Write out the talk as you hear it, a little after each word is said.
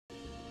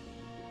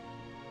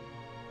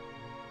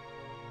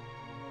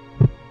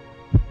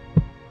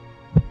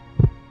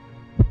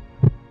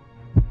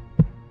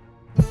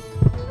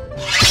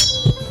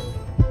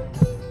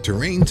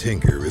Terrain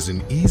Tinker is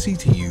an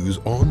easy-to-use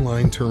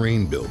online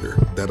terrain builder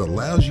that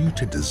allows you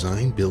to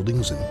design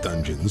buildings and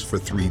dungeons for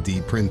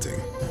 3D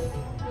printing.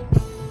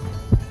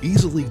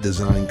 Easily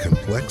design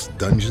complex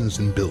dungeons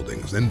and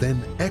buildings and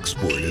then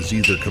export as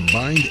either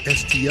combined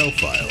STL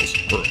files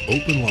or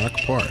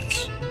OpenLOCK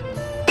parts.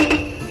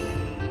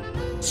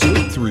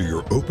 Sort through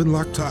your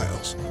OpenLOCK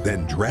tiles,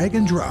 then drag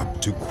and drop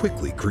to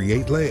quickly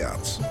create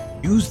layouts.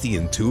 Use the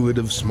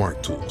intuitive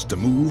Smart Tools to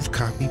move,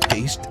 copy,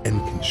 paste,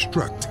 and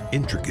construct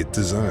intricate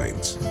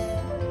designs.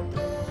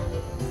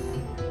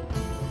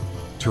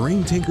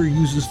 Terrain Tinker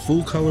uses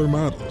full-color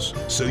models,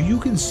 so you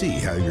can see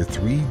how your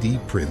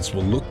 3D prints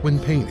will look when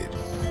painted.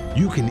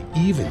 You can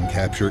even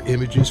capture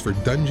images for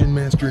Dungeon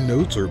Master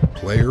notes or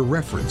player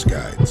reference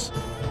guides.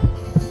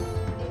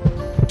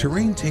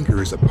 Terrain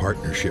Tinker is a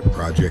partnership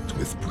project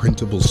with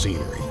Printable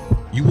Scenery.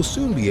 You will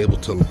soon be able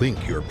to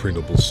link your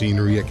Printable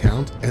Scenery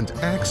account and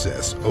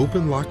access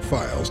OpenLOCK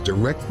files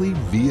directly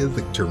via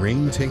the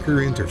Terrain Tinker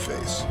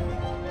interface.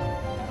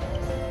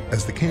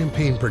 As the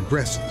campaign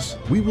progresses,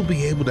 we will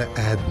be able to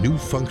add new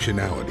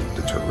functionality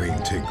to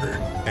Terrain Tinker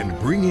and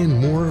bring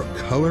in more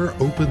color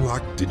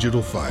OpenLOCK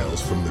digital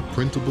files from the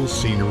Printable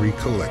Scenery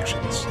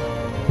collections.